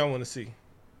Shazam y'all want to see?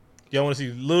 Y'all want to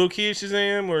see little kid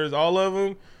Shazam, or is all of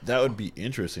them? That would be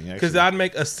interesting, actually. Because I'd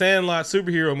make a Sandlot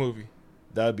superhero movie.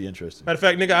 That would be interesting. Matter of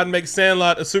fact, nigga, I'd make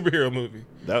Sandlot a superhero movie.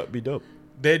 That would be dope.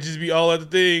 That'd just be all other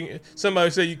thing.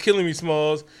 Somebody say you killing me,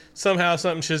 Smalls. Somehow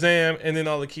something Shazam, and then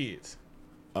all the kids.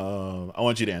 I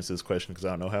want you to answer this question because I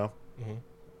don't know how.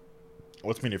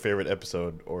 What's been your favorite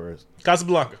episode or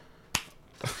Casablanca?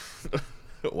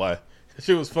 Why? That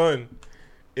shit was fun.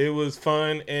 It was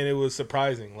fun and it was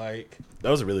surprising. That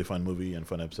was a really fun movie and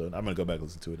fun episode. I'm gonna go back and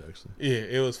listen to it actually. Yeah,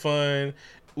 it was fun.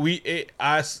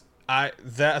 I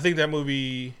think that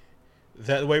movie,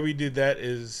 the way we did that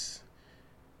is,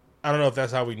 I don't know if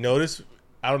that's how we noticed.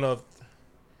 I don't know if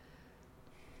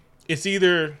it's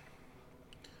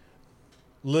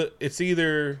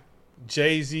either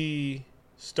Jay-Z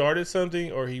started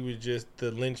something or he was just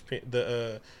the linchpin,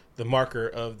 the marker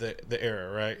of the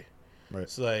era, right? Right.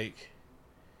 It's I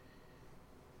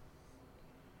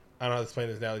don't know how to explain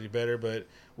this analogy better, but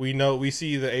we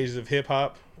see the ages of hip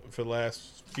hop for the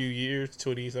last few years,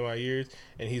 20 some odd years,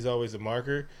 and he's always a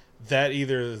marker. That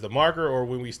either is the marker or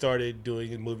when we started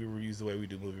doing movie reviews the way we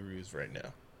do movie reviews right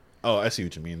now. Oh, I see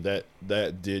what you mean. That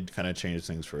did kind of change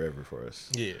things forever for us.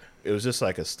 Yeah. It was just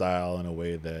like a style in a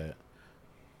way that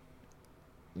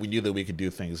we knew that we could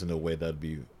do things in a way that would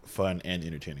be fun and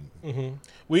entertaining. Mm-hmm.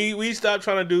 We stopped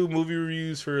trying to do movie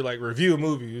reviews for review a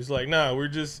movie. It's we know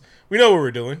what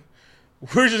we're doing.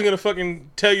 We're just gonna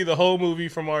fucking tell you the whole movie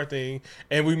from our thing,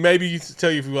 and we maybe tell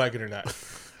you if we like it or not.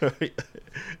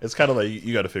 It's kind of like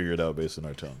you got to figure it out based on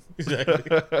our tone.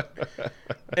 Exactly.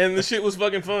 And the shit was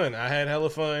fucking fun. I had hella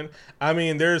fun. I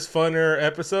mean, there's funner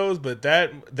episodes, but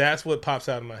that's what pops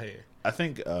out in my head. I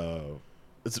think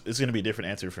it's going to be a different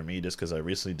answer for me just because I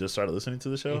recently just started listening to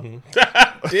the show.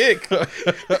 Dick.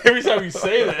 Every time you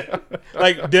say that,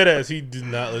 like deadass, he did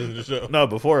not listen to the show. No,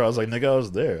 before I was like, nigga, I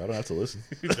was there. I don't have to listen.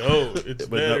 No, it's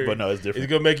better. But no, it's different.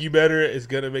 It's gonna make you better. It's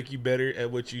gonna make you better at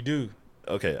what you do.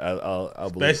 Okay, I'll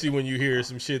Especially when you hear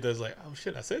some shit that's like, oh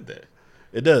shit, I said that.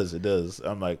 It does.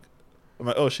 I'm like,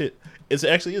 oh shit. It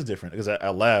actually is different because I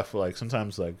laugh like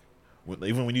sometimes like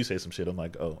even when you say some shit, I'm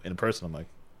like, oh, in person, I'm like,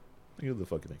 who the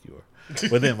fuck you think you are?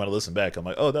 But then when I listen back, I'm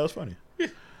like, oh, that was funny.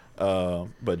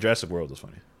 But Jurassic World was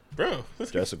funny, bro.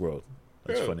 Jurassic World.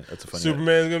 That's funny. That's a funny.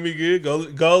 Superman's gonna be good.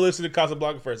 Go listen to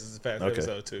Casablanca first. It's a fast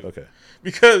episode too. Okay.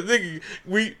 Because nigga,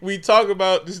 we talk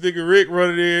about this nigga Rick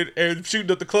running in and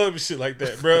shooting up the club and shit like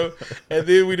that, bro. And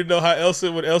then we didn't know how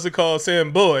when Elsa called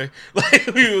Sam boy, like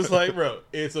we was like, bro,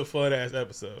 it's a fun ass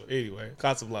episode. Anyway,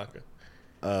 Casablanca.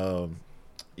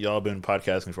 Y'all been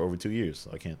podcasting for over 2 years.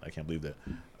 I can't believe that.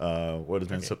 What has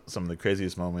been some of the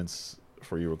craziest moments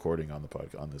for you recording on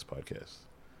this podcast?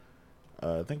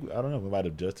 I don't know. We might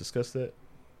have just discussed that.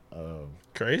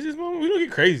 Craziest moment? We don't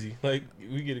get crazy. Like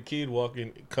we get a kid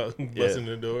walking, busting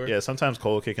the door. Yeah, sometimes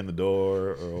Cole kicking the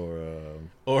door,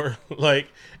 or like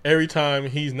every time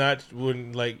he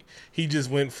just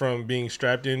went from being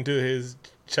strapped into his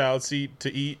child seat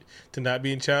to eat to not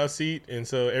being child seat, and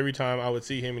so every time I would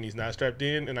see him and he's not strapped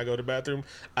in, and I go to the bathroom,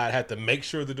 I'd have to make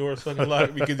sure the door is fucking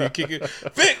locked because he'd kick it.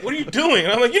 Vic, what are you doing?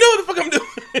 And I'm like, you know what the fuck I'm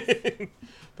doing,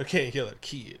 but can't yell at a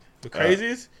kid. The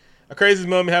craziest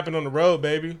moment happened on the road,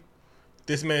 baby.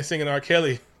 This man singing R.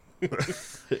 Kelly.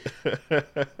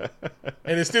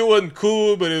 And it still wasn't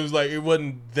cool, but it was like it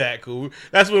wasn't that cool.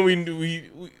 That's when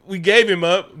we gave him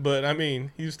up, but I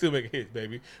mean he was still making hits,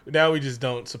 baby. But now we just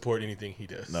don't support anything he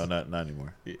does. No, not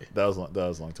anymore. Yeah. That was a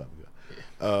long time ago.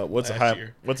 Yeah. What's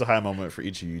a high moment for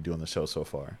each of you doing the show so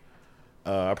far?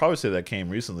 I'd probably say that came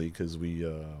recently because we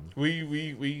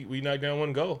knocked down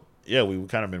one goal. Yeah, we've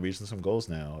kind of been reaching some goals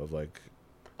now of like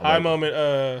high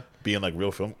moment. Being like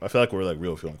real film. I feel like we're like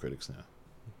real film critics now.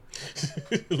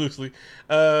 Loosely,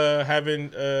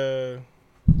 having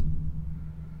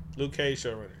Luke Cage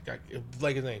showrunner,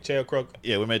 like his name, Cheo Coker.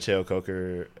 Yeah, we met Cheo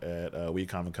Coker at We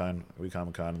Comic Con,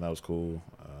 and that was cool.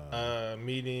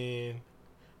 Meeting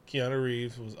Keanu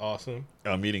Reeves was awesome.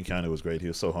 Meeting Keanu was great. He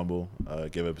was so humble.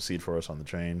 Gave up a seat for us on the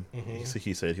train. Mm-hmm.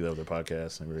 He said he loved the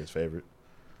podcast and we were his favorite.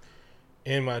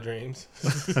 In my dreams.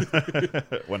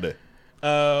 One day.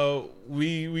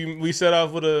 We set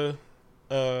off with a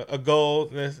goal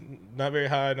that's not very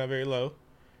high, not very low,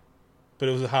 but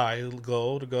it was a high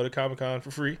goal to go to Comic-Con for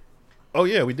free. Oh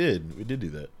yeah, we did do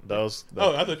that. I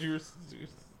thought you were.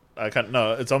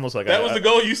 No, it's almost like that was the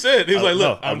goal you said. He was like,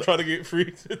 "Look, I'm trying to get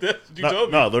free." That's what you told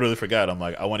me. No, I literally forgot. I'm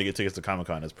like, I want to get tickets to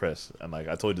Comic-Con as press, and like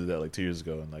I told you that like 2 years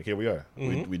ago, and like here we are.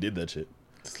 Mm-hmm. We did that shit.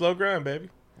 Slow grind, baby.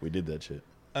 We did that shit.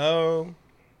 It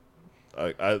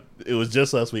was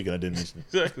just last week and I didn't mention it.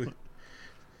 Exactly.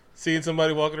 Seeing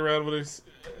somebody walking around with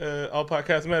a All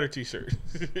Podcasts Matter t-shirt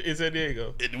in San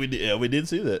Diego. We did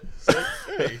see that. So,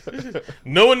 hey,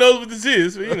 no one knows what this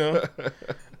is, but you know.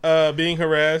 Being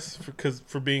harassed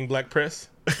for being black press.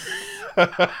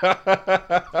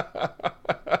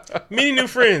 Meeting new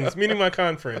friends, meeting my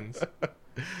con friends.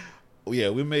 Yeah,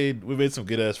 we made some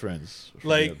good ass friends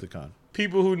like the con.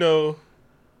 People who know.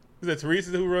 Is that Teresa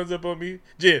who runs up on me?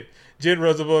 Jen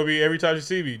runs up on me every time she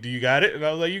see me. Do you got it? And I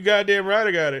was like, you goddamn right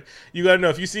I got it. You got to know,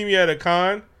 if you see me at a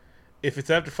con, if it's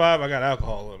after 5, I got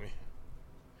alcohol on me.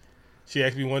 She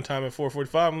asked me one time at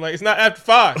 4:45. I'm like, it's not after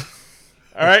 5.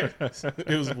 All right?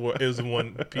 It was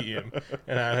 1 p.m.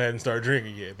 and I hadn't started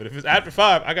drinking yet. But if it's after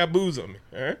 5, I got booze on me.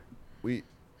 All right?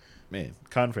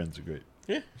 Con friends are great.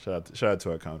 Yeah. Shout out to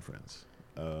our con friends.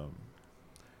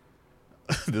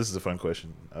 This is a fun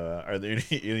question. Are there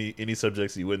any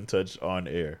subjects you wouldn't touch on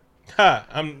air? We're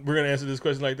gonna answer this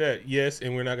question like that. Yes,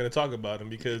 and we're not gonna talk about them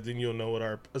because then you'll know what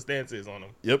our stance is on them.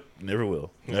 Yep, never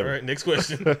will. Never. All right, next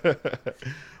question.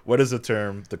 What does the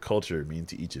term "the culture" mean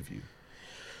to each of you?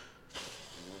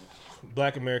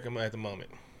 Black America at the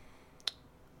moment.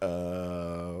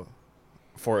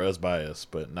 For us, by us,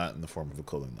 but not in the form of a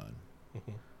clothing line.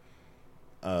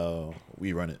 Mm-hmm.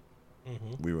 We run it.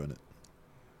 Mm-hmm. We run it.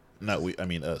 Not we. I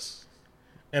mean us.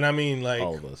 And I mean like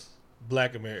all of us.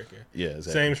 Black America. Yeah,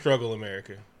 exactly. Same struggle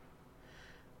America.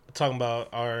 Talking about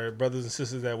our brothers and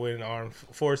sisters that went in armed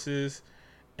forces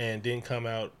and didn't come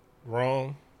out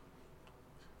wrong.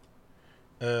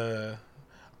 Our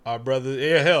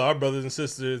brothers and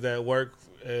sisters that work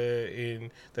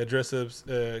that dress up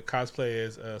cosplay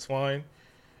as swine,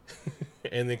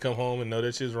 and then come home and know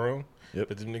that shit's wrong. Yep.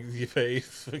 But them niggas get paid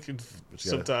fucking But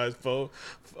sometimes 5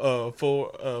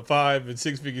 and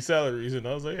 6 figure salaries, and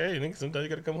I was like, hey, nigga, sometimes you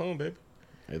gotta come home, baby.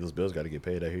 Hey, those bills got to get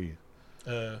paid. I hear you.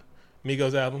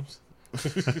 Migos albums.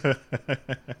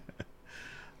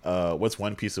 What's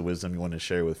one piece of wisdom you want to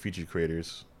share with future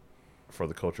creators for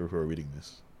the culture who are reading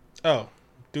this? Oh,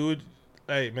 dude,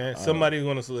 hey man, somebody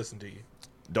wants to listen to you.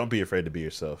 Don't be afraid to be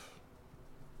yourself.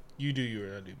 You do you,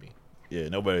 or I do me. Yeah,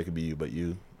 nobody can be you but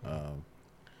you.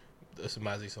 That's a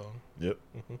Mozzie song. Yep.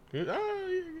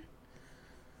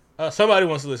 Somebody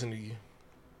wants to listen to you.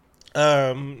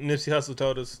 Nipsey Hussle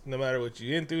told us, no matter what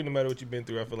you've been through, no matter what you've been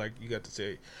through, I feel like you got to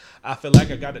say, I feel like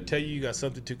I got to tell you, you got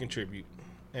something to contribute.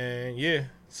 And yeah,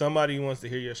 somebody wants to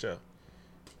hear your show.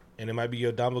 And it might be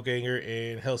your doppelganger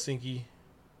in Helsinki,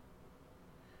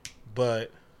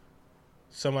 but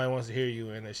somebody wants to hear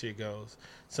you, and that shit goes.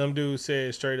 Some dude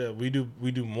said straight up, we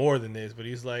do more than this, but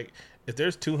he's like, if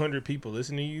there's 200 people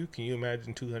listening to you, can you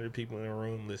imagine 200 people in a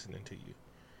room listening to you?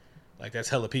 Like, that's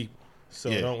hella people. So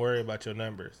don't worry about your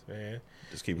numbers, man.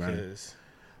 Just keep learning.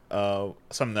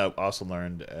 Something that I also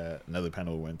learned at another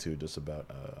panel we went to, just about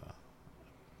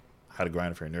how to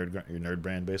grind for your nerd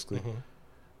brand, basically,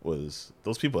 was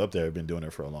those people up there have been doing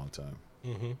it for a long time.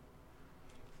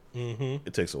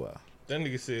 It takes a while. That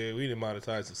nigga said we didn't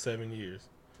monetize in 7 years.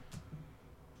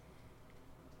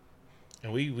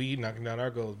 And we knocking down our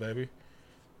goals, baby.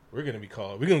 We're gonna be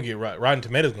called. We're gonna get Rotten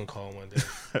Tomatoes gonna call one day.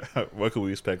 What can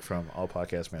we expect from All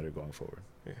Podcasts Matter going forward?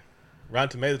 Yeah. Rotten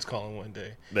Tomatoes calling one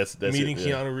day. That's meeting it,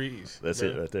 yeah. Keanu Reeves. That's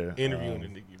it right there. Interviewing the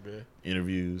nigga, bro.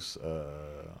 Interviews,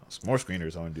 some more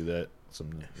screeners. I want to do that.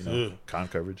 Some con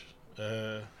coverage.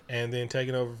 And then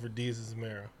taking over for Deez and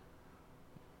Zamero.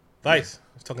 Vice,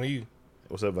 I was talking to you.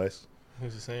 What's up, Vice? I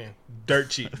was just saying,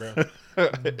 dirt cheap, bro.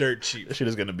 Dirt cheap. That shit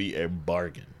is gonna be a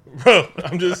bargain, bro.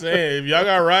 I'm just saying, if y'all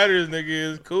got writers,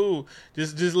 nigga, it's cool.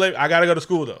 Just let. I gotta go to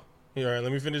school though. You know,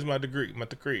 let me finish my degree.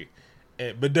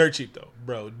 But dirt cheap though,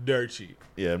 bro. Dirt cheap.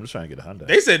 Yeah, I'm just trying to get a Hyundai.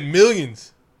 They said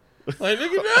millions. Like,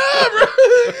 nigga, nah, bro.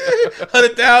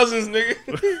 100,000s, nigga.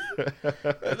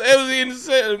 They was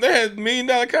insane. They had $1 million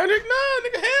contract. Nah,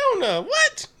 nigga, hell no.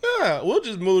 What? Nah, we'll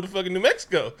just move to fucking New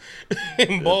Mexico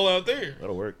and ball out there.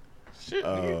 That'll work. Shit,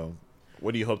 nigga.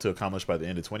 What do you hope to accomplish by the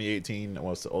end of 2018? And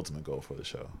what's the ultimate goal for the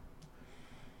show?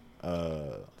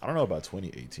 I don't know about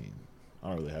 2018. I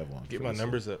don't really have one. Get my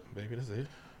numbers up, baby. That's it.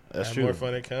 That's have true. More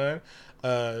fun at Con.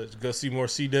 Go see more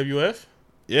CWF.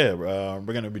 Yeah,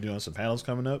 we're gonna be doing some panels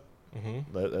coming up.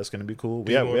 That's gonna be cool.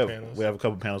 We have a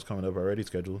couple panels coming up already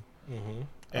scheduled.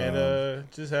 And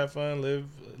just have fun, live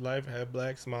life, have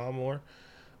black, smile more.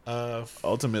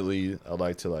 Ultimately, I'd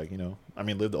like to live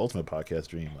the ultimate podcast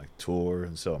dream, like tour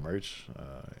and sell merch,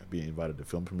 be invited to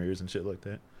film premieres and shit like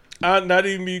that. Not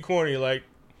even be corny. Like,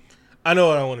 I know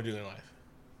what I want to do in life.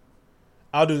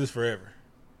 I'll do this forever.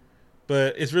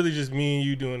 But it's really just me and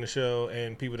you doing the show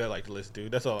and people that like to listen to.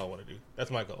 That's all I want to do. That's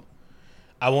my goal.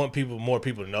 I want more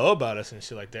people to know about us and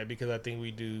shit like that because I think we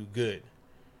do good.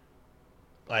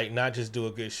 Like, not just do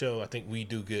a good show. I think we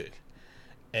do good.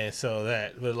 And so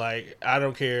but like, I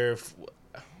don't care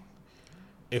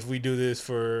if we do this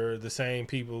for the same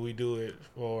people we do it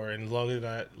for, and as long as it's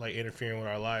not like interfering with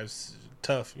our lives,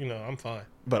 tough, I'm fine.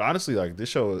 But honestly, like, this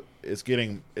show,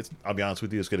 I'll be honest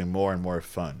with you, it's getting more and more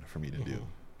fun for me to do.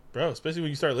 Bro, especially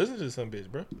when you start listening to some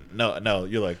bitch, bro. No,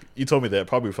 you're like, you told me that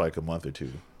probably for like a month or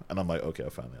two. And I'm like, okay, I'll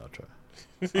try.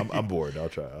 I'm bored. I'll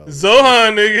try.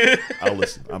 Zohan, nigga. I'll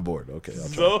listen. I'm bored. Okay, I'll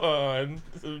try.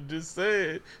 Zohan. Just say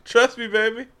it. Trust me,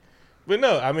 baby. But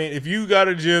no, I mean, if you got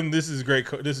a gym, this is great.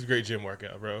 This is great gym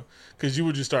workout, bro. Because you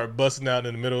would just start busting out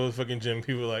in the middle of the fucking gym.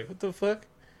 People are like, what the fuck?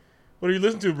 What are you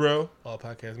listening to, bro? All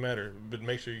podcasts matter, but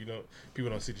make sure people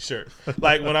don't see the shirt.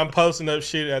 Like, when I'm posting up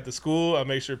shit at the school, I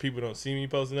make sure people don't see me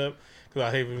posting up because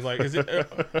I hate being like,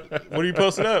 what are you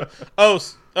posting up? Oh,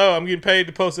 I'm getting paid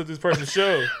to post up this person's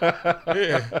show.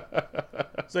 Yeah.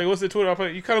 It's like, what's the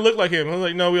Twitter? You kind of look like him. I was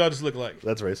like, no, we all just look alike.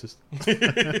 That's racist.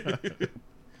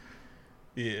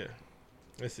 Yeah.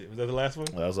 That's it. Was that the last one?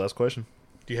 That was the last question.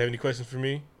 Do you have any questions for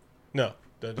me? No,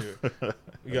 don't do it.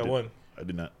 You got one. I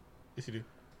do not. Yes, you do.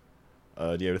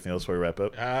 Do you have anything else before we wrap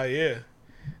up? Yeah.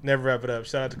 Never wrap it up.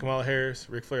 Shout out to Kamala Harris,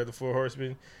 Ric Flair, the Four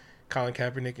Horsemen, Colin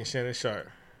Kaepernick, and Shannon Sharp.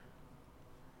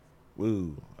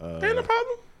 Woo. Ain't no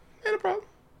problem.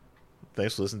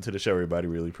 Thanks for listening to the show, everybody.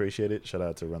 Really appreciate it. Shout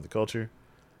out to Run the Culture.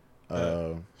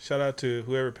 Shout out to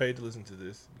whoever paid to listen to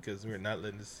this because we're not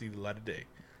letting this see the light of day.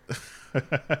 This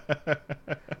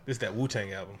is that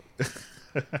Wu-Tang album.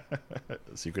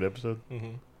 Secret episode?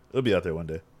 It'll be out there one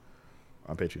day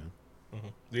on Patreon.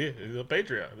 Yeah, it's a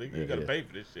Patreon. You got to pay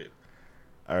for this shit.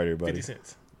 All right, everybody. 50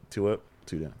 cents. 2 up,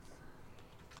 2 down.